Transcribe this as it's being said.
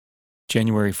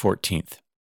January 14th,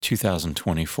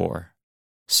 2024,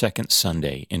 Second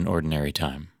Sunday in Ordinary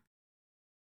Time.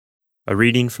 A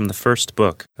reading from the first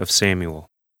book of Samuel.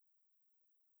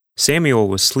 Samuel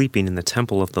was sleeping in the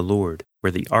temple of the Lord,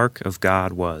 where the ark of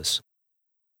God was.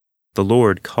 The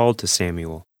Lord called to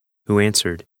Samuel, who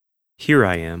answered, "Here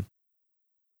I am."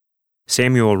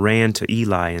 Samuel ran to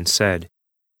Eli and said,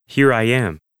 "Here I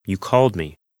am, you called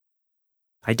me."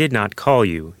 "I did not call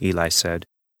you," Eli said.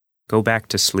 "Go back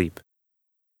to sleep."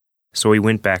 So he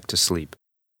went back to sleep.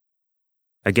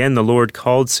 Again the Lord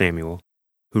called Samuel,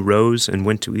 who rose and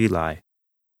went to Eli.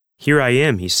 "Here I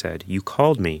am," he said, "you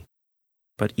called me."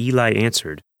 But Eli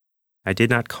answered, "I did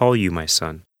not call you, my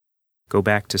son. Go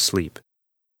back to sleep."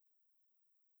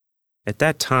 At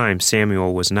that time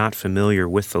Samuel was not familiar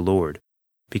with the Lord,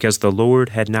 because the Lord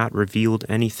had not revealed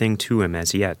anything to him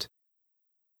as yet.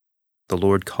 The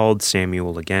Lord called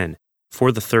Samuel again,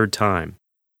 for the third time.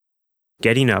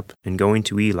 Getting up and going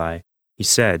to Eli, he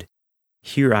said,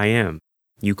 "Here I am,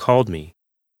 you called me."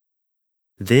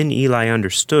 Then Eli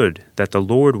understood that the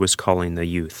Lord was calling the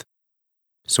youth.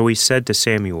 So he said to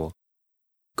Samuel,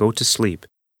 "Go to sleep,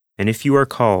 and if you are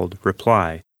called,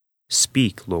 reply,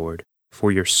 'Speak, Lord,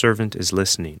 for your servant is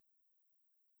listening.'"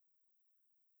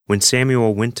 When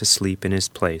Samuel went to sleep in his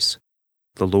place,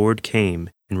 the Lord came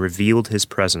and revealed his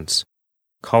presence,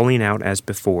 calling out as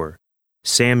before,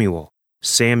 "Samuel,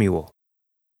 Samuel."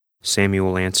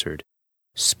 Samuel answered,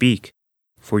 "Speak,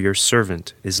 for your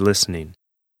servant is listening."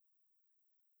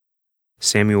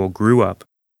 Samuel grew up,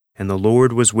 and the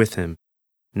Lord was with him,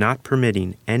 not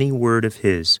permitting any word of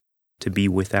his to be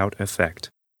without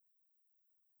effect.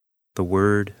 The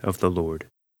word of the Lord.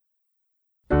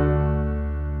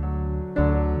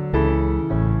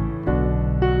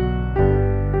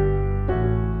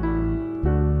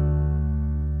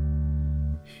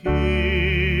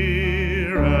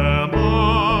 Here am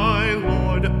I,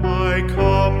 Lord, I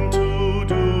come to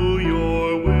do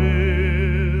your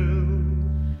will.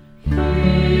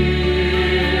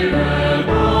 Here am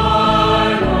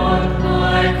I, Lord,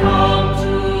 I come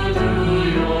to do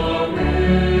your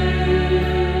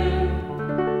will.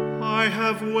 I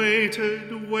have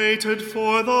waited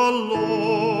for the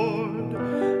Lord,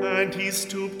 and he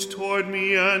stooped toward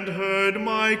me and heard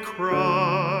my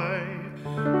cry.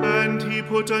 And he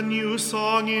put a new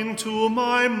song into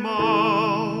my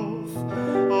mouth,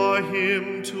 a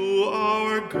hymn to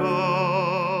our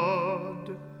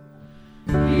God.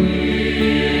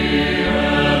 Here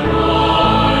am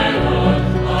I, Lord,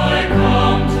 I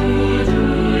come to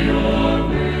do your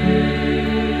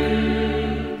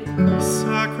will.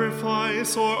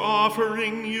 Sacrifice or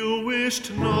offering you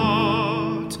wished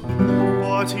not,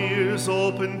 but ears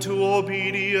open to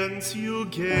obedience you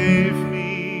gave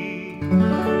me.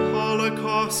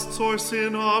 Holocausts or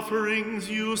sin offerings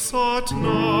you sought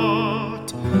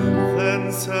not.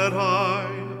 Then said I,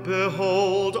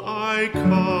 "Behold, I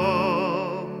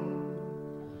come."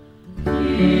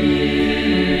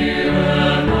 Here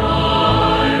am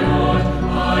I, Lord,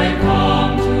 I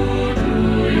come to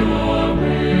do your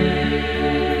will.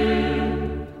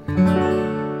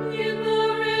 In the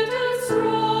written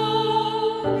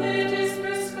scroll it is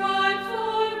prescribed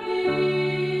for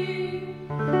me.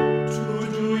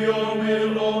 Your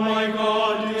will, O my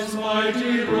God, is my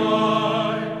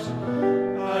delight,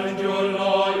 and your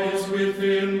law is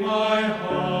within my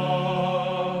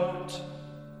heart.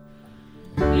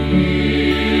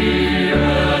 Here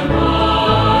am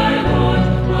I, Lord,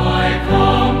 I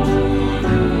come to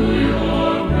do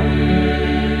your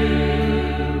will.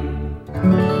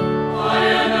 I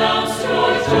announce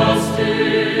your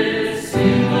justice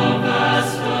in the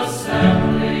vast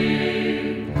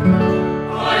assembly.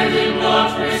 I did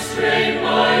not restrain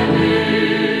my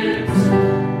lips,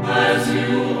 as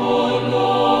you, O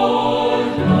Lord,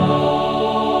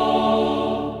 know.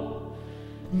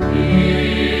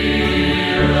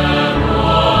 Here am I,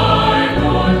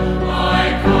 Lord,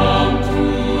 I come to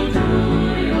do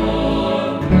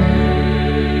your will.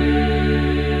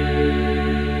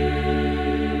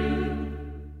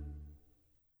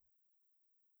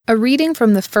 A reading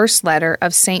from the first letter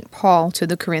of St. Paul to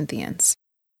the Corinthians.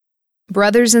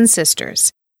 Brothers and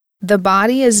sisters, the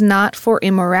body is not for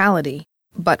immorality,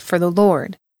 but for the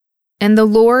Lord, and the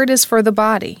Lord is for the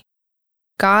body.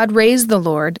 God raised the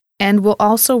Lord and will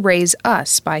also raise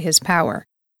us by his power.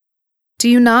 Do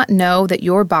you not know that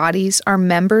your bodies are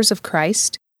members of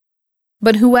Christ?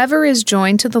 But whoever is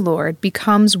joined to the Lord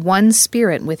becomes one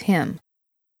spirit with him.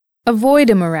 Avoid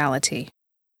immorality.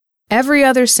 Every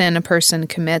other sin a person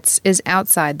commits is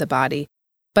outside the body,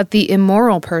 but the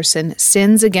immoral person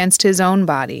sins against his own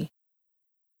body.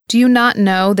 Do you not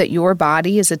know that your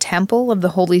body is a temple of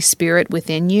the Holy Spirit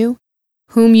within you,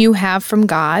 whom you have from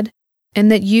God,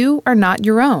 and that you are not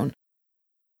your own.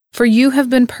 For you have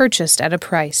been purchased at a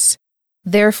price.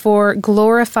 Therefore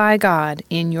glorify God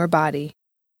in your body.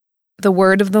 The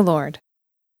word of the Lord.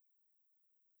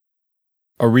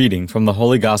 A reading from the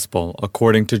Holy Gospel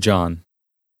according to John.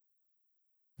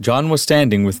 John was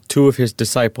standing with two of his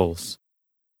disciples,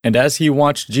 and as he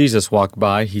watched Jesus walk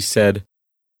by, he said,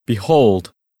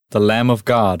 "Behold, the Lamb of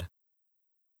God."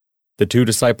 The two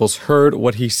disciples heard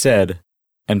what he said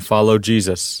and followed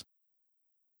Jesus.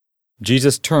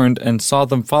 Jesus turned and saw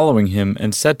them following him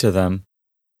and said to them,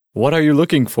 "What are you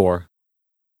looking for?"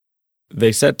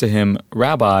 They said to him,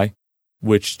 "Rabbi,"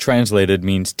 which translated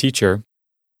means teacher,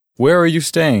 "where are you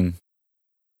staying?"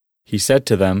 He said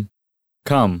to them,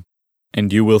 "Come,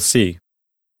 and you will see."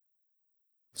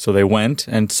 So they went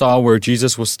and saw where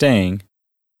Jesus was staying,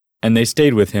 and they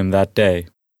stayed with him that day.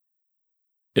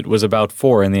 It was about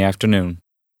 4 p.m.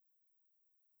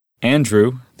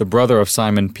 Andrew, the brother of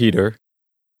Simon Peter,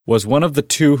 was one of the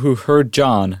two who heard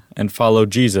John and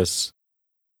followed Jesus.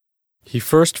 He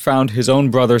first found his own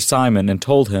brother Simon and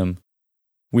told him,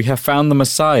 "We have found the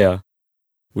Messiah,"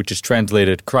 which is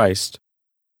translated Christ.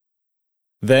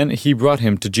 Then he brought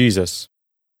him to Jesus.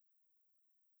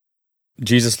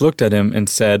 Jesus looked at him and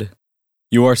said,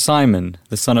 "You are Simon,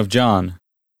 the son of John.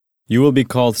 You will be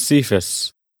called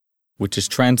Cephas," which is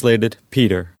translated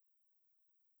Peter.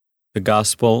 The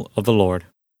Gospel of the Lord.